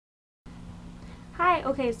Hi,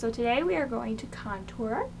 okay, so today we are going to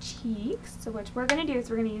contour our cheeks. So what we're going to do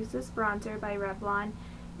is we're going to use this bronzer by Revlon.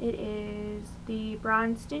 It is the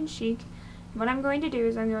Bronzed in Chic. And what I'm going to do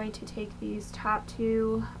is I'm going to take these top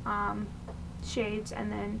two shades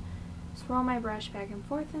and then swirl my brush back and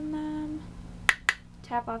forth in them,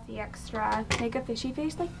 tap off the extra, make a fishy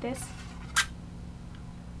face like this,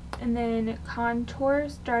 and then contour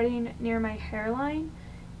starting near my hairline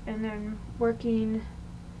and then working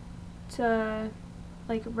to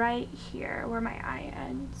like right here where my eye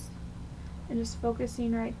ends and just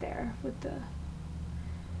focusing right there with the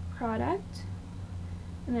product.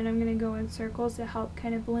 And then I'm going to go in circles to help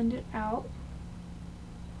kind of blend it out.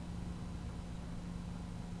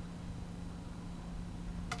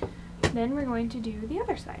 Then we're going to do the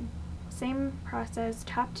other side. Same process,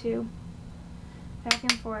 top two, back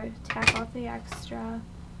and forth, tap off the extra.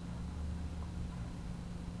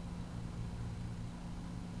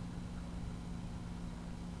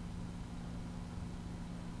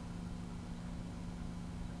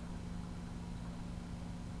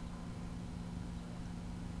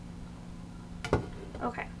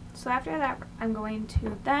 Okay, so after that I'm going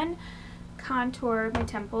to then contour my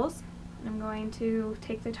temples. I'm going to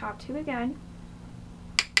take the top two again,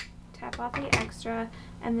 tap off the extra,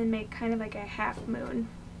 and then make kind of like a half moon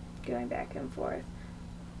going back and forth.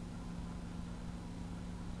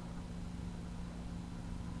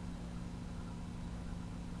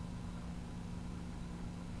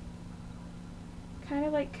 Kind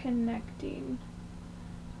of like connecting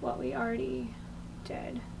what we already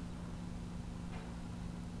did.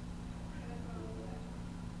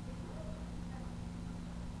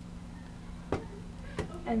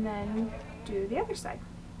 And then do the other side.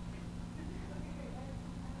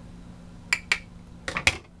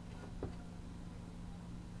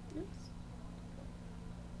 Oops.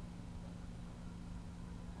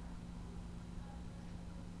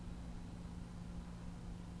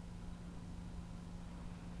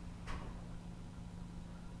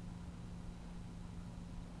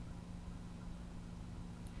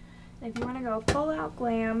 If you want to go full out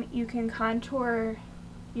glam, you can contour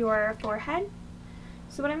your forehead.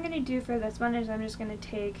 So what I'm going to do for this one is I'm just going to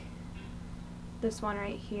take this one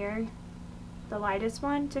right here, the lightest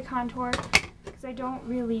one, to contour, because I don't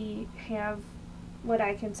really have what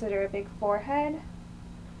I consider a big forehead.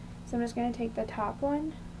 So I'm just going to take the top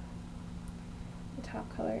one, the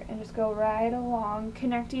top color, and just go right along,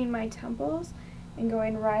 connecting my temples and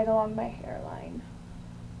going right along my hairline.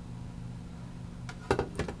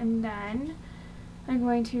 And then I'm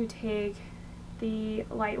going to take the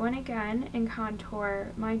light one again and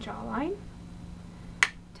contour my jawline,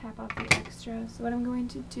 tap off the extra. So what I'm going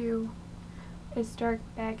to do is start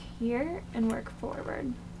back here and work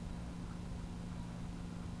forward,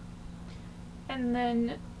 and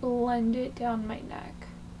then blend it down my neck.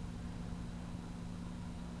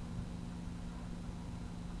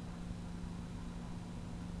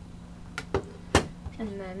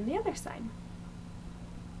 And then the other side.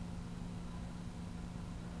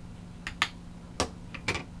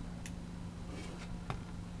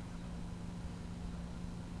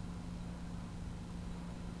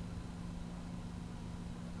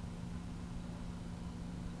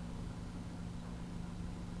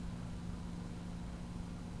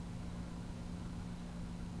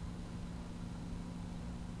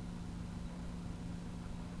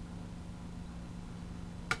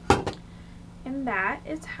 And that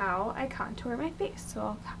is how I contour my face. So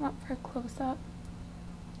I'll come up for a close-up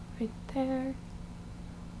right there,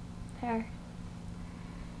 there,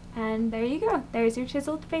 and there you go. There's your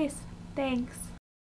chiseled face. Thanks.